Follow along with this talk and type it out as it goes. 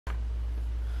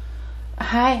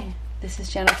Hi, this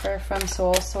is Jennifer from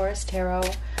Soul Source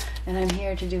Tarot, and I'm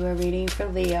here to do a reading for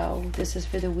Leo. This is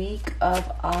for the week of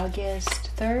August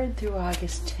 3rd through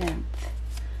August 10th.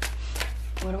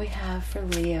 What do we have for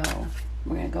Leo?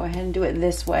 We're going to go ahead and do it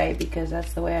this way because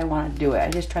that's the way I want to do it. I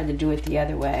just tried to do it the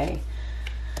other way,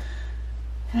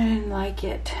 and I didn't like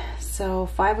it. So,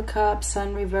 Five of Cups,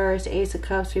 Sun reversed, Ace of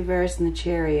Cups reversed, and the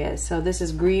Chariot. So this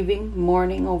is grieving,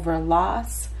 mourning over a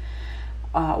loss.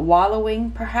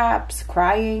 Wallowing, perhaps,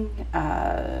 crying,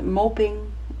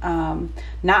 moping,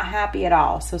 not happy at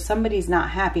all. So somebody's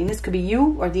not happy, and this could be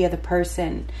you or the other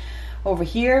person. Over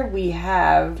here we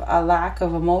have a lack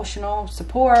of emotional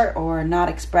support or not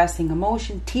expressing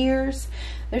emotion. Tears.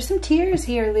 There's some tears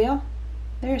here, Leo.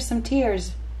 There's some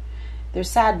tears. There's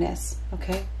sadness.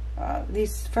 Okay,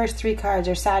 these first three cards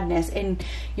are sadness, and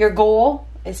your goal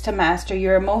is to master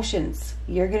your emotions.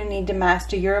 You're going to need to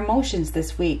master your emotions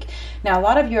this week. Now, a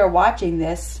lot of you are watching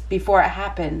this before it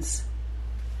happens.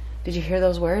 Did you hear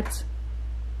those words?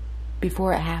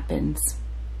 Before it happens.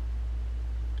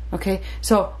 Okay,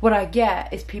 so what I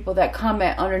get is people that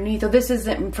comment underneath, oh, this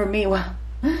isn't for me. Well,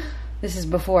 this is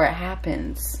before it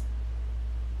happens.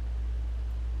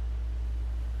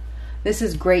 This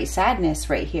is great sadness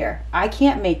right here. I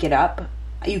can't make it up.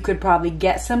 You could probably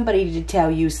get somebody to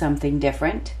tell you something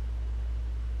different,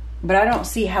 but I don't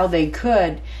see how they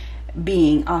could,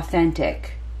 being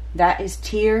authentic. That is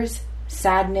tears,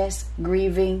 sadness,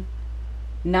 grieving,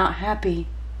 not happy.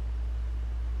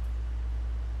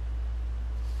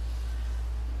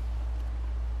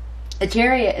 The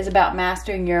Chariot is about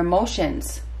mastering your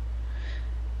emotions,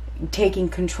 taking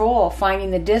control,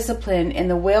 finding the discipline and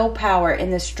the willpower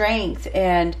and the strength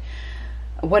and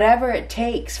whatever it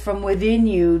takes from within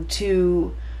you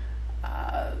to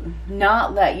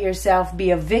not let yourself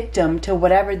be a victim to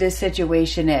whatever this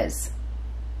situation is.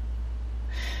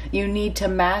 You need to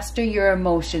master your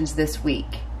emotions this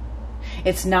week.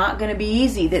 It's not going to be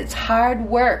easy. It's hard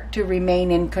work to remain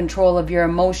in control of your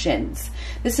emotions.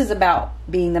 This is about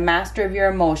being the master of your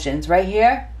emotions. Right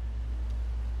here,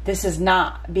 this is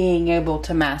not being able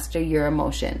to master your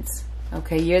emotions.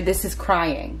 Okay, this is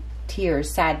crying, tears,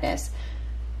 sadness.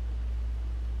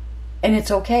 And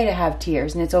it's okay to have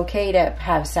tears, and it's okay to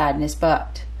have sadness,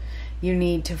 but you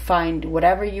need to find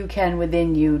whatever you can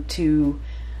within you to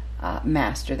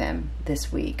master them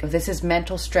this week. This is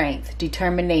mental strength,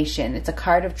 determination. It's a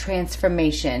card of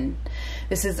transformation.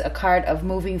 This is a card of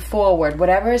moving forward.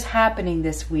 Whatever is happening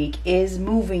this week is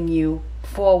moving you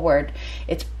forward.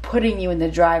 It's putting you in the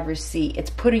driver's seat.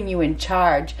 It's putting you in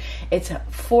charge. It's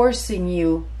forcing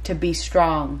you to be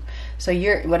strong. So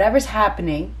whatever's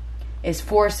happening is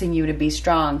forcing you to be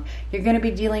strong. You're going to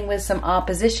be dealing with some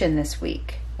opposition this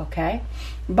week, okay?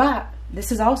 But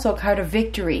this is also a card of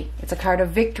victory. It's a card of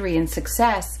victory and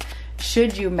success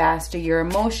should you master your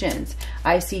emotions.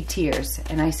 I see tears,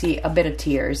 and I see a bit of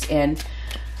tears, and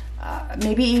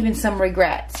maybe even some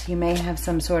regrets. You may have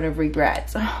some sort of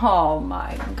regrets. Oh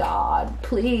my God,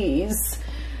 please.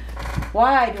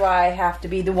 Why do I have to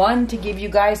be the one to give you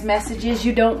guys messages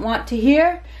you don't want to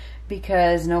hear?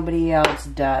 Because nobody else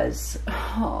does.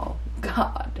 Oh,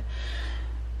 God.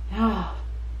 Oh.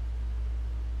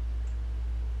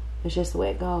 It's just the way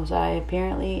it goes. I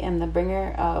apparently am the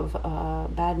bringer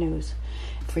of bad news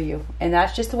for you. And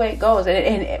that's just the way it goes.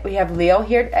 And we have Leo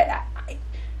here.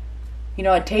 You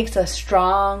know, it takes a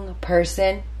strong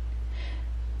person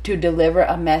to deliver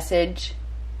a message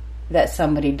that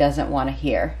somebody doesn't want to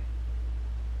hear.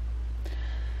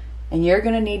 And you're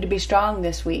going to need to be strong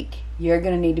this week. You're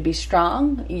going to need to be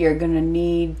strong. You're going to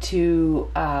need to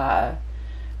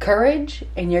courage,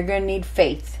 and you're going to need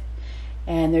faith.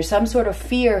 And there's some sort of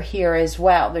fear here as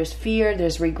well. There's fear,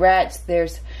 there's regrets,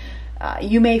 there's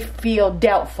you may feel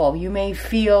doubtful. You may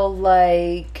feel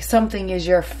like something is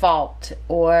your fault,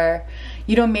 or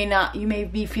you may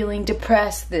be feeling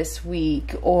depressed this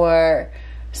week or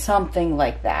something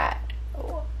like that.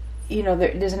 You know,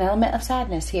 there's an element of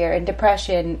sadness here and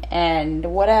depression and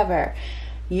whatever.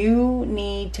 You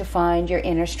need to find your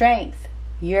inner strength.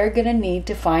 You're going to need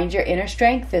to find your inner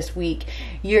strength this week.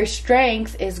 Your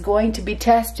strength is going to be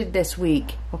tested this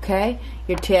week, okay?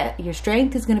 Your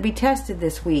strength is going to be tested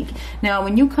this week. Now,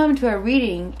 when you come to a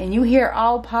reading and you hear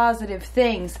all positive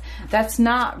things, that's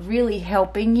not really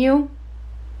helping you.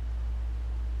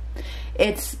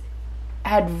 It's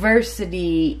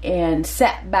adversity and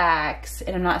setbacks,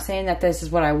 and I'm not saying that this is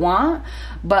what I want,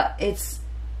 but it's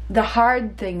the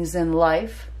hard things in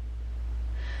life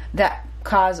that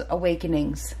cause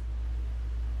awakenings.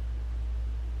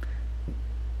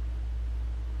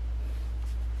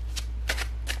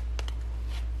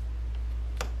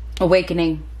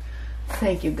 Awakening.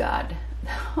 Thank you, God.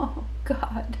 Oh,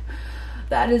 God.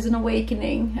 That is an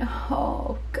awakening.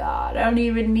 Oh, God. I don't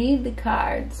even need the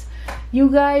cards. You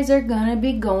guys are going to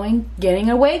be getting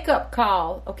a wake-up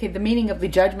call. Okay, the meaning of the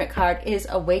Judgment card is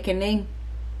awakening.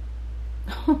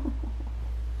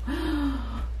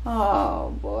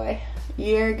 Oh, boy.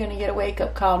 You're going to get a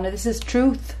wake-up call. Now, this is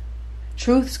truth.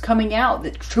 Truth's coming out.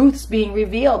 The truth's being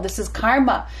revealed. This is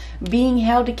karma being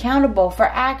held accountable for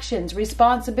actions,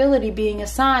 responsibility being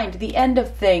assigned, the end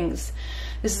of things.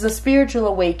 This is a spiritual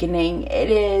awakening.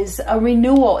 It is a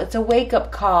renewal. It's a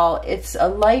wake-up call. It's a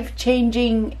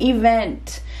life-changing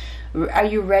event. Are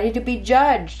you ready to be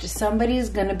judged? Somebody is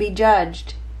going to be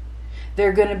judged.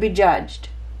 They're going to be judged.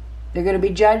 They're going to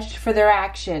be judged for their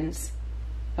actions.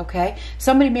 Okay?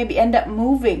 Somebody maybe end up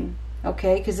moving.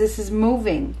 Okay? Because this is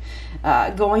moving.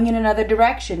 Going in another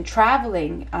direction.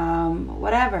 Traveling.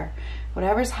 Whatever.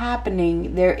 Whatever's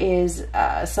happening, there is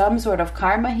some sort of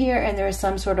karma here, and there is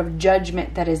some sort of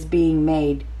judgment that is being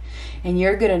made. And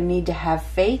you're going to need to have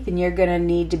faith, and you're going to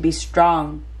need to be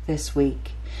strong this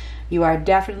week. You are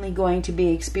definitely going to be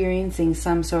experiencing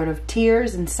some sort of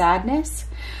tears and sadness.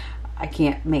 I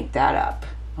can't make that up,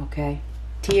 okay?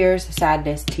 Tears,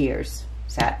 sadness, tears,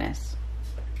 sadness,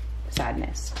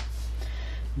 sadness.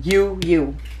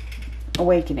 You.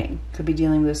 Awakening. Could be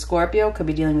dealing with a Scorpio, could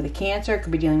be dealing with a Cancer,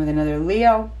 could be dealing with another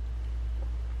Leo,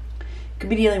 could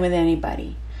be dealing with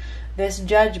anybody. This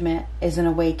judgment is an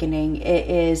awakening. It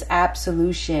is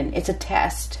absolution. It's a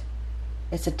test.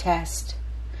 It's a test.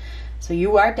 So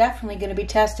you are definitely going to be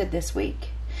tested this week.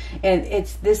 And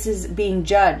this is being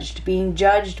judged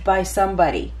by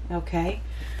somebody, okay?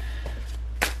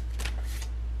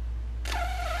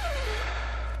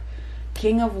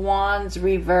 King of Wands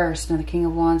reversed. Now the King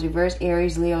of Wands reversed,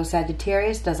 Aries, Leo,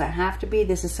 Sagittarius. Doesn't have to be.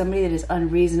 This is somebody that is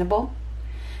unreasonable.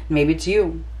 Maybe it's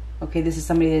you. Okay, this is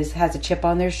somebody that has a chip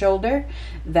on their shoulder,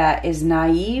 that is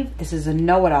naive. This is a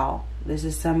know-it-all. This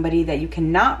is somebody that you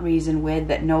cannot reason with,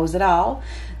 that knows it all,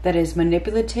 that is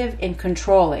manipulative and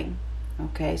controlling.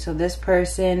 Okay, so this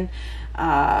person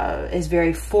is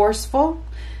very forceful.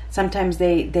 Sometimes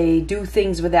they do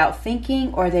things without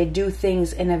thinking, or they do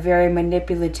things in a very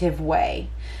manipulative way.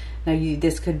 Now,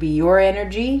 this could be your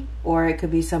energy, or it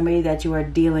could be somebody that you are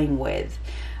dealing with.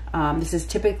 This is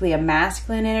typically a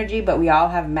masculine energy, but we all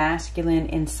have masculine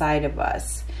inside of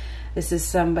us. This is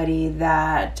somebody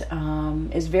that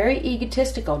is very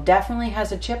egotistical, definitely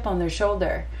has a chip on their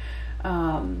shoulder.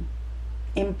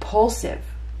 Impulsive.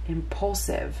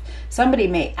 Somebody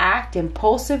may act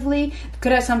impulsively. It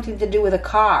could have something to do with a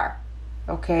car.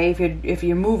 Okay, if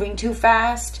you're moving too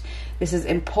fast, this is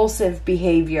impulsive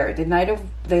behavior.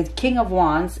 The King of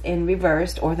Wands in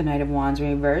reversed, or the Knight of Wands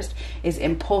reversed, is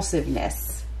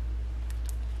impulsiveness.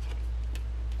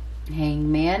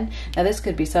 Hangman. Now this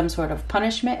could be some sort of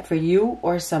punishment for you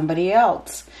or somebody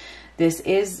else. This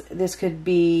could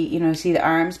be, see the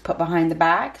arms put behind the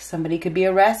back. Somebody could be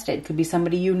arrested. Could be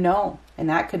somebody you know, and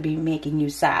that could be making you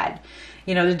sad.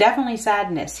 There's definitely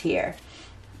sadness here.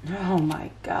 Oh my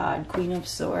God. Queen of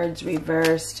Swords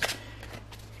reversed.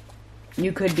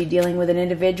 You could be dealing with an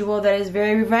individual that is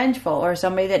very revengeful, or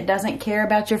somebody that doesn't care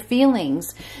about your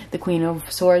feelings. The Queen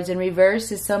of Swords in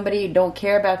reverse is somebody who don't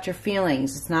care about your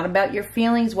feelings. It's not about your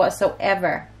feelings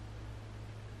whatsoever.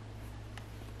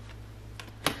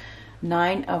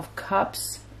 Nine of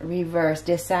Cups reversed.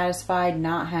 Dissatisfied,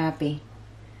 not happy.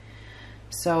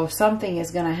 So something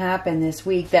is going to happen this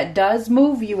week that does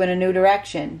move you in a new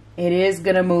direction. It is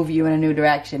going to move you in a new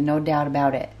direction. No doubt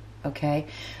about it. Okay?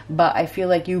 But I feel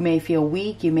like you may feel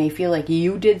weak. You may feel like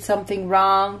you did something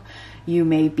wrong. You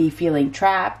may be feeling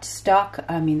trapped, stuck.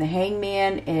 I mean, the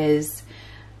Hangman is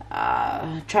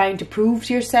trying to prove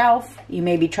to yourself. You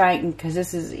may be trying, because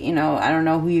this is, I don't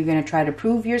know who you're going to try to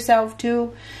prove yourself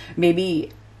to.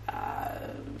 Maybe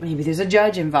there's a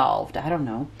judge involved. I don't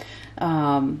know.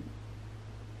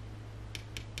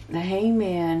 The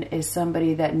Hangman is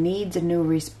somebody that needs a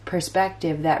new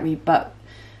perspective, but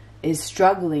is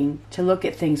struggling to look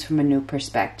at things from a new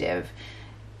perspective.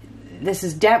 This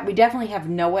is we definitely have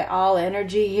know-it-all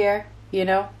energy here,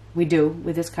 We do,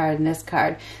 with this card and this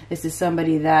card. This is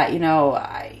somebody that,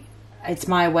 it's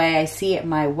my way, I see it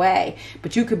my way.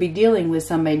 But you could be dealing with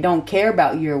somebody who don't care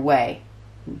about your way.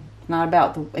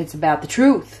 It's about the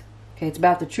truth. Okay, it's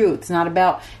about the truth. It's not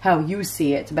about how you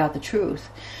see it. It's about the truth.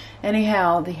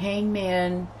 Anyhow, the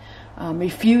Hangman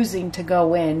refusing to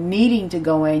go in, needing to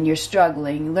go in, you're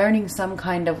struggling, learning some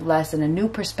kind of lesson, a new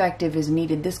perspective is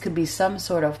needed. This could be some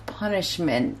sort of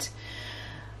punishment.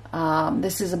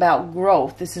 This is about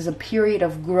growth. This is a period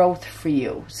of growth for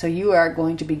you. So you are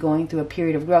going to be going through a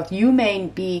period of growth. You may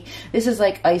be, this is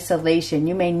like isolation.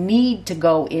 You may need to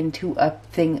go into a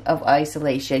thing of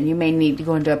isolation. You may need to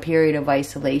go into a period of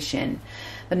isolation.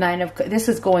 The Nine of, this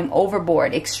is going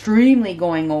overboard, extremely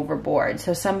going overboard.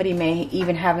 So somebody may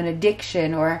even have an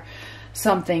addiction or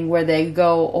something where they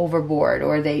go overboard,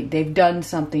 or they've done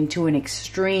something to an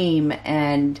extreme,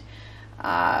 and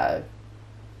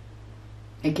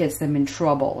it gets them in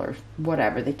trouble, or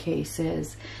whatever the case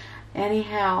is.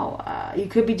 Anyhow, you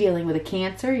could be dealing with a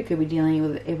Cancer. You could be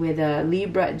dealing with a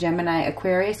Libra, Gemini,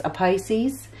 Aquarius, a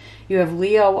Pisces. You have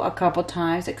Leo a couple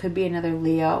times. It could be another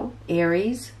Leo,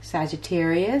 Aries,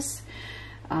 Sagittarius.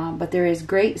 But there is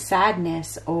great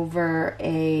sadness over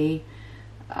a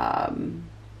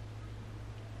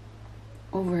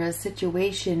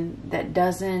situation that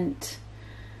doesn't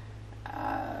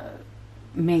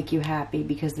make you happy,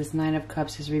 because this Nine of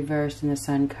Cups is reversed and the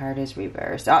Sun card is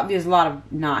reversed. There's a lot of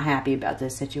not happy about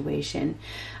this situation.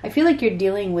 I feel like you're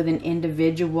dealing with an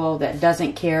individual that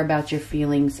doesn't care about your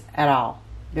feelings at all.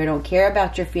 They don't care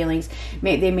about your feelings.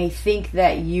 They may think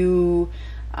that you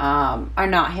are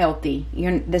not healthy.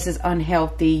 This is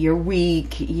unhealthy. You're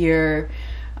weak. They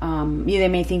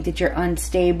may think that you're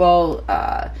unstable.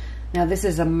 Now, this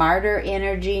is a martyr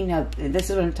energy. Now, this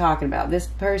is what I'm talking about. This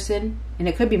person, and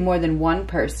it could be more than one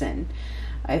person.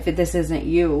 If this isn't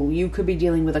you, you could be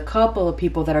dealing with a couple of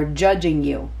people that are judging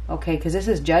you, okay? Because this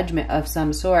is judgment of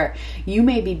some sort. You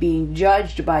may be being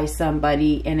judged by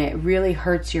somebody, and it really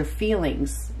hurts your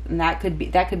feelings. And that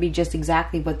could be just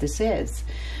exactly what this is.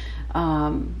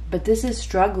 But this is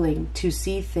struggling to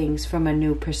see things from a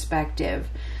new perspective.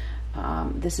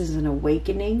 This is an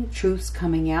awakening. Truth's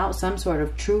coming out. Some sort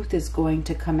of truth is going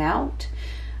to come out.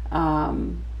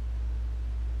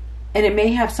 And it may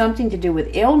have something to do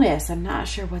with illness. I'm not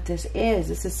sure what this is.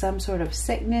 This is some sort of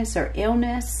sickness or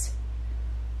illness.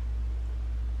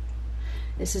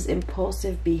 This is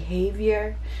impulsive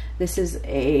behavior. This is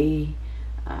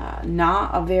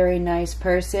not a very nice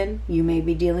person. You may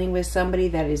be dealing with somebody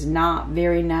that is not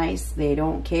very nice. They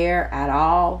don't care at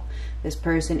all. This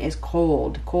person is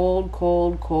cold, cold,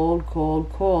 cold, cold, cold,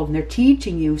 cold. And they're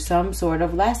teaching you some sort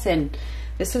of lesson.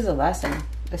 This is a lesson.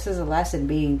 This is a lesson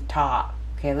being taught.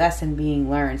 Okay, lesson being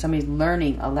learned. Somebody's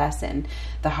learning a lesson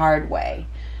the hard way.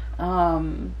 What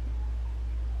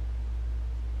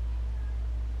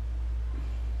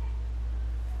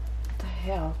the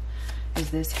hell is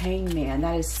this Hangman?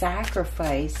 That is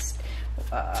sacrifice.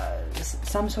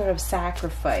 Some sort of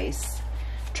sacrifice.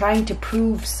 Trying to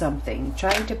prove something.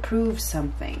 Trying to prove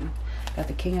something. Got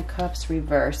the King of Cups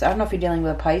reversed. I don't know if you're dealing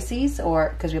with a Pisces, or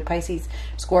because we have Pisces,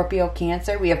 Scorpio,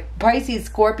 Cancer. We have Pisces,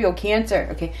 Scorpio, Cancer.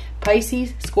 Okay,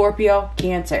 Pisces, Scorpio,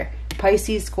 Cancer.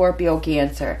 Pisces, Scorpio,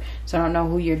 Cancer. So I don't know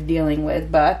who you're dealing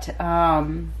with, but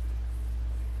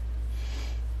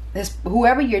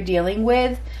whoever you're dealing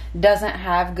with doesn't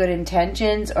have good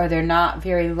intentions, or they're not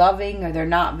very loving, or they're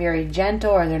not very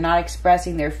gentle, or they're not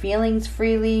expressing their feelings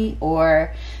freely,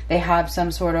 or they have some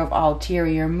sort of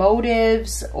ulterior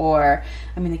motives. Or,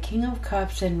 I mean, the King of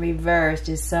Cups in reversed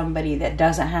is somebody that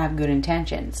doesn't have good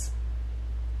intentions.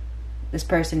 This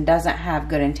person doesn't have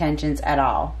good intentions at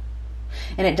all.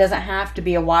 And it doesn't have to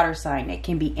be a water sign. It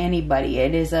can be anybody.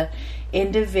 It is a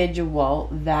individual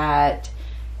that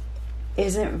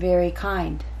isn't very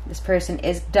kind. This person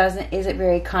isn't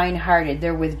very kind-hearted.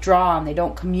 They're withdrawn. They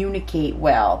don't communicate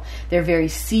well. They're very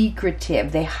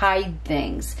secretive. They hide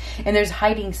things. And there's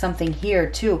hiding something here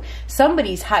too.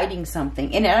 Somebody's hiding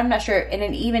something. And I'm not sure, and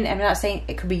I'm not saying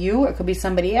it could be you or it could be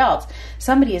somebody else.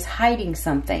 Somebody is hiding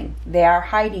something. They are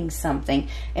hiding something.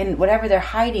 And whatever they're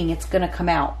hiding, it's going to come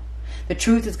out. The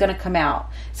truth is going to come out.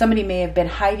 Somebody may have been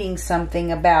hiding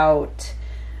something about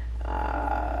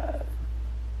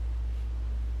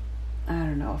I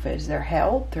don't know if it's their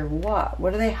health or what.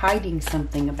 What are they hiding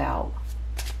something about?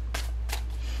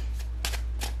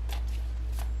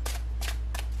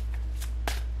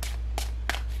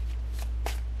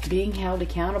 Being held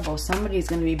accountable. Somebody's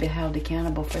going to be held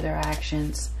accountable for their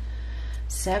actions.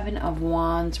 Seven of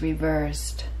Wands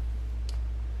reversed.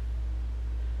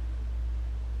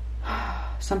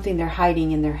 Something they're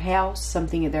hiding in their house.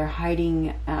 Something that they're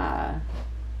hiding. They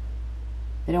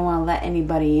don't want to let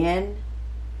anybody in.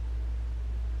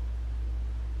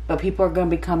 But people are going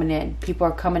to be coming in. People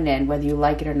are coming in whether you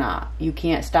like it or not. You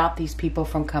can't stop these people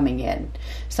from coming in.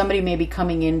 Somebody may be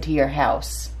coming into your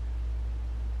house.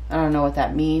 I don't know what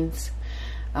that means.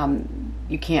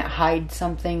 You can't hide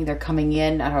something. They're coming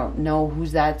in. I don't know who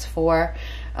that's for.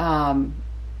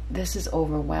 This is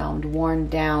overwhelmed, worn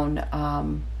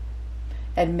down,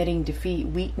 admitting defeat,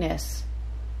 weakness.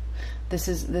 This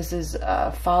is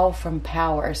fall from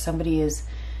power. Somebody is,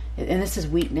 and this is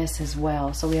weakness as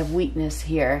well. So we have weakness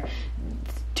here.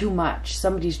 Too much.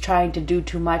 Somebody's trying to do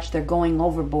too much. They're going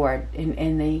overboard,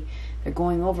 and they're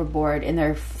going overboard, and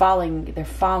they're falling.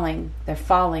 So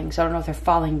I don't know if they're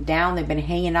falling down. They've been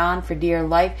hanging on for dear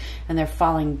life, and they're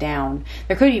falling down.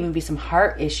 There could even be some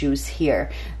heart issues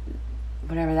here,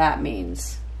 whatever that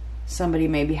means. Somebody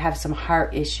maybe have some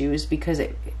heart issues because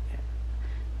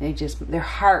their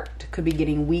heart could be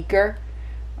getting weaker.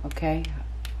 Okay.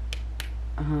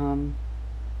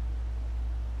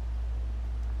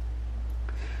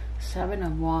 Seven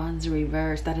of Wands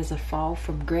reversed. That is a fall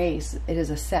from grace. It is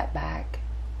a setback.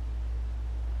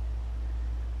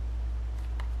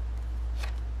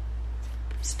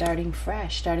 Starting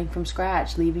fresh, starting from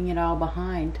scratch, leaving it all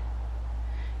behind.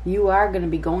 You are going to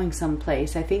be going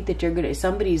someplace. I think that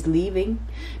somebody's leaving,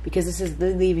 because this is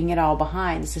leaving it all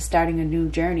behind. This is starting a new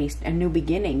journey, a new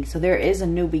beginning. So there is a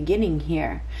new beginning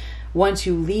here. Once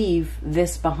you leave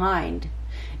this behind,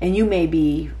 and you may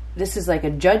be, this is like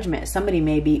a judgment. Somebody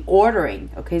may be ordering.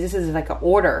 Okay, this is like an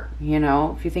order, you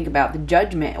know. If you think about the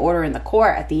judgment, order in the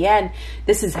court, at the end,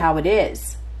 this is how it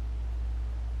is.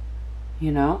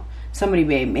 You know, somebody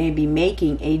may be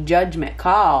making a judgment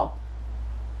call,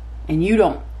 and you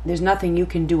don't, there's nothing you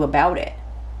can do about it.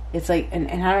 It's like, and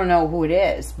I don't know who it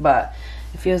is, but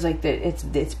it feels like that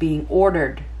it's being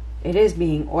ordered. It is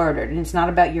being ordered, and it's not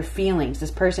about your feelings.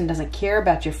 This person doesn't care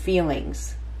about your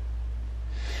feelings.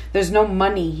 There's no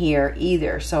money here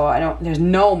either, so there's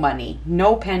no money,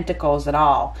 no pentacles at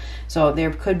all. So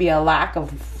there could be a lack of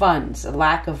funds, a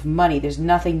lack of money. There's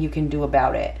nothing you can do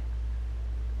about it.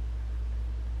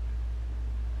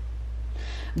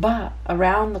 But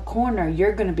around the corner,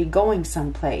 you're going to be going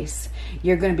someplace.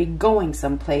 You're going to be going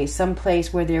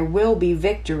someplace where there will be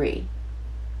victory.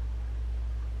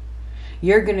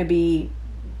 You're going to be,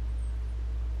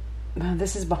 well,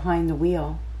 this is behind the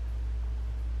wheel.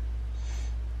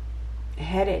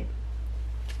 Headed.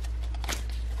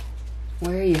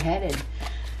 Where are you headed?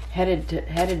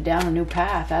 Headed down a new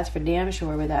path. That's for damn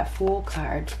sure with that Fool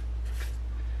card.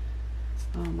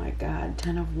 Oh my God,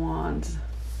 Ten of Wands.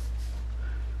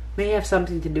 May have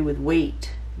something to do with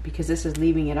weight, because this is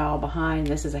leaving it all behind.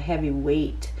 This is a heavy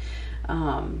weight.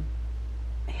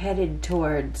 Headed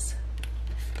towards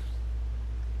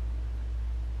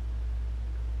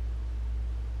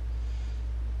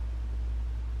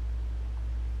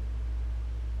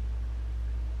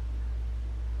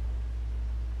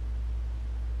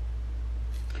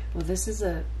well, this is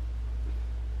a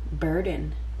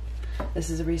burden. This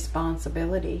is a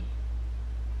responsibility.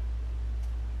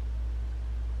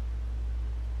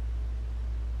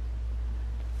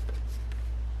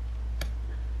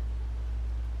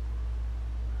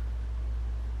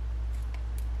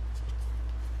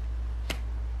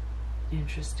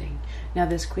 Interesting. Now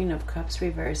this Queen of Cups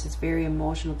reverse is very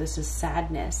emotional. This is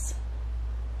sadness.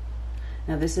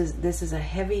 Now this is a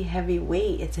heavy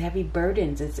weight. It's heavy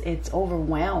burdens. It's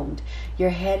overwhelmed.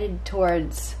 You're headed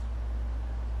towards,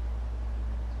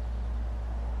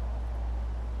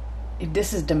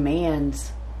 this is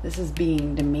demands. This is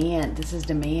being this is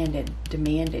demanded.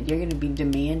 You're going to be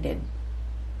demanded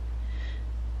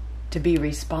to be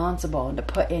responsible and to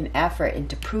put in effort and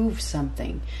to prove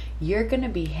something. You're going to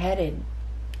be headed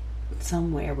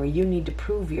somewhere where you need to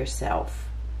prove yourself.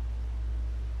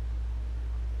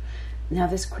 Now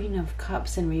this Queen of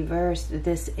Cups in reverse,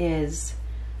 this is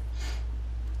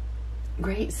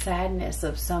great sadness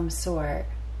of some sort.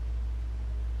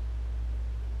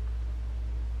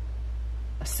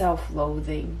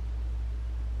 Self-loathing.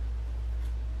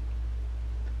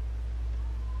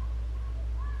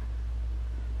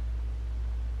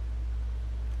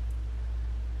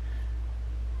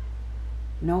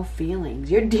 No feelings.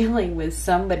 You're dealing with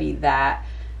somebody that,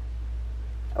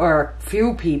 or a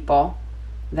few people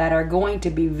that are going to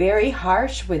be very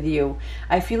harsh with you.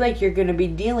 I feel like you're going to be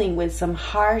dealing with some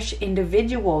harsh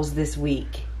individuals this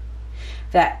week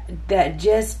that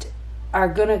just are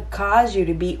going to cause you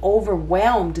to be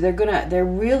overwhelmed. They're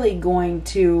really going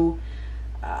to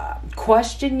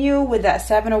question you with that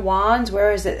Seven of Wands.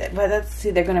 Where is it? Well, let's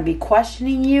see. They're going to be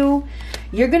questioning you.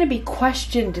 You're going to be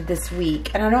questioned this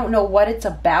week, and I don't know what it's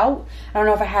about. I don't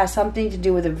know if it has something to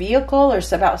do with a vehicle, or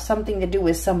it's about something to do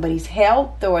with somebody's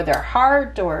health or their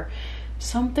heart or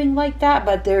something like that.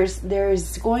 But there's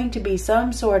going to be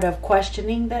some sort of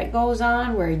questioning that goes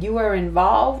on where you are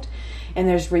involved, and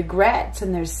there's regrets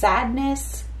and there's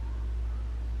sadness.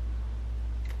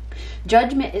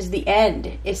 Judgment is the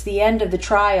end. It's the end of the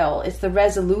trial. It's the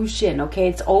resolution. Okay,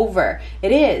 it's over.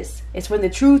 It is. It's when the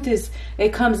truth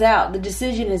it comes out. The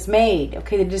decision is made.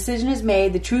 Okay, the decision is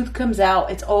made. The truth comes out.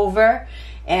 It's over.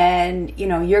 And, you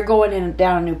know, you're going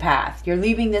down a new path. You're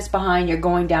leaving this behind. You're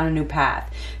going down a new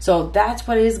path. So that's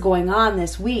what is going on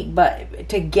this week. But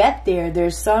to get there,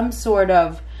 there's some sort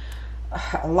of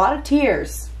a lot of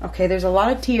tears. Okay, there's a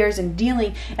lot of tears and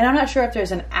dealing, and I'm not sure if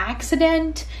there's an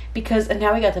accident, because and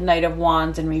now we got the Knight of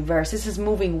Wands in reverse. This is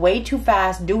moving way too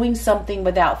fast, doing something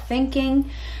without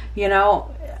thinking, you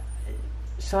know.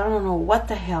 So I don't know what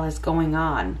the hell is going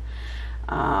on.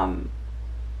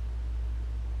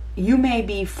 You may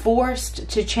be forced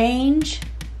to change,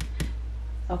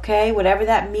 okay, whatever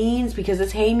that means, because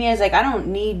this Hamia is like, I don't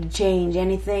need to change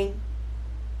anything.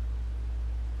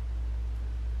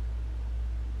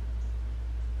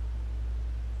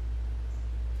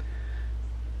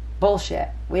 Bullshit.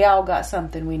 We all got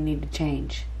something we need to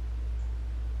change.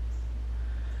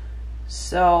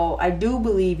 So I do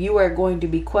believe you are going to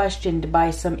be questioned by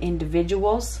some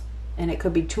individuals, and it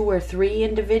could be 2 or 3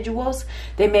 individuals.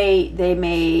 They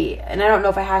may, and I don't know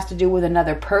if it has to do with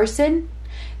another person.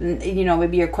 You know,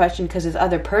 maybe you're questioned because this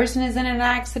other person is in an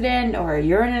accident, or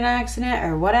you're in an accident,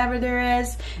 or whatever there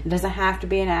is. It doesn't have to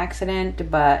be an accident,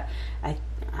 but I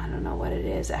don't know what it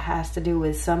is. It has to do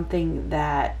with something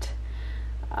that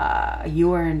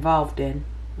you are involved in.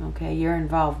 Okay, you're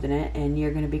involved in it, and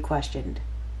you're going to be questioned.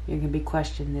 You're going to be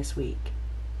questioned this week.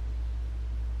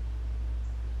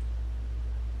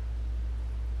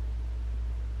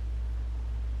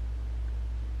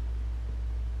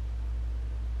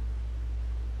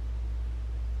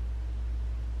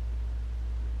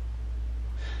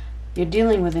 You're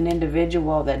dealing with an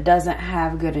individual that doesn't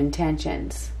have good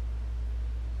intentions.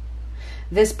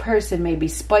 This person may be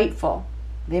spiteful.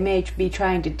 They may be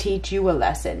trying to teach you a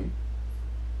lesson.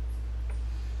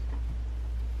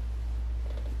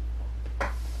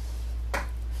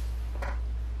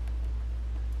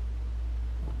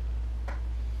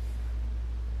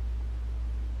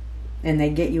 And they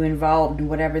get you involved in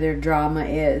whatever their drama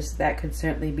is. That could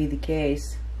certainly be the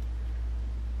case.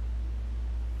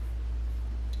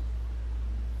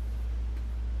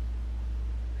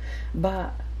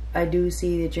 But I do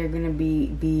see that you're going to be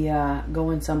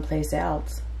going someplace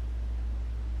else.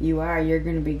 You are. You're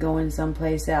going to be going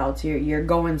someplace else. You're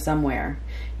going somewhere.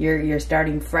 You're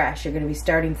starting fresh. You're going to be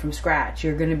starting from scratch.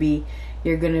 You're going to be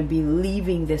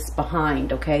leaving this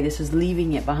behind. Okay, this is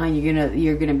leaving it behind.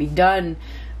 You're gonna be done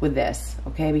with this.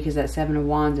 Okay, because that 7 of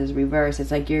Wands is reversed.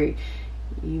 It's like you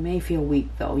may feel weak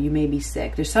though. You may be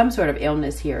sick. There's some sort of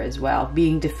illness here as well.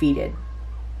 Being defeated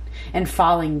and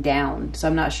falling down. So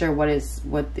I'm not sure I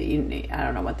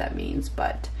don't know what that means,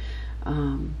 but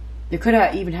there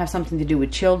could even have something to do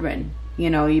with children. You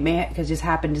know, you may because just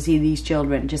happen to see these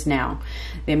children just now.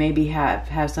 They maybe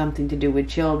have something to do with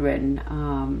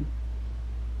children.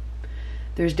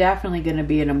 There's definitely going to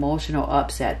be an emotional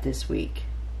upset this week.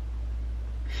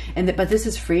 But this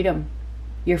is freedom.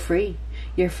 You're free.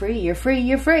 You're free. You're free.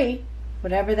 You're free.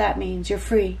 Whatever that means, you're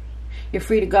free. You're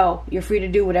free to go. You're free to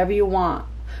do whatever you want.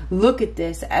 Look at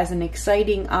this as an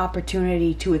exciting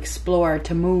opportunity to explore,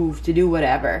 to move, to do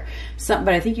whatever. But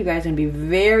I think you guys are going to be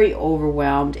very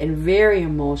overwhelmed and very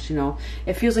emotional.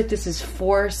 It feels like this is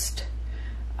forced.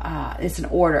 It's an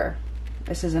order.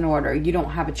 This is an order. You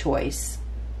don't have a choice.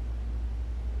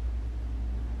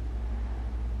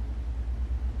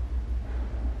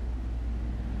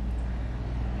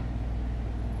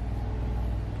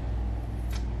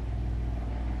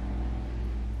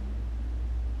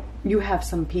 You have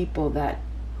some people that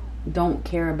don't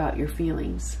care about your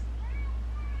feelings.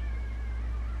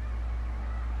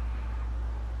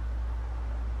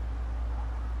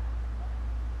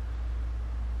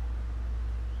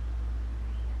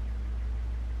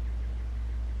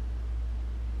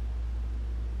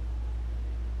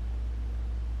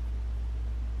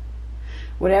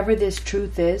 Whatever this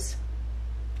truth is,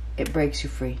 it breaks you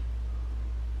free.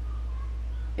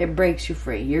 It breaks you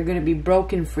free. You're going to be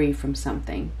broken free from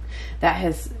something that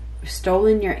has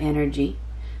stolen your energy,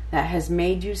 that has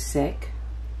made you sick,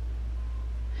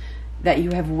 that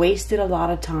you have wasted a lot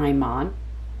of time on.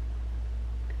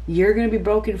 You're going to be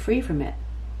broken free from it.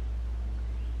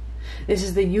 This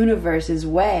is the universe's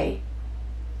way.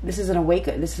 This is a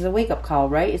wake-up call,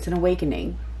 right? It's an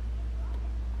awakening.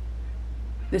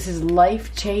 This is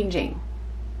life-changing.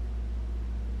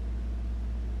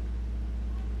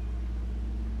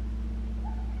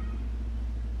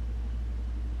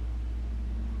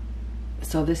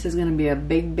 So this is going to be a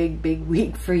big, big, big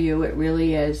week for you. It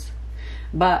really is.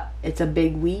 But it's a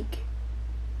big week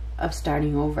of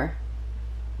starting over.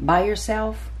 By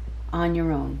yourself, on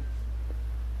your own.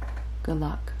 Good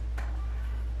luck.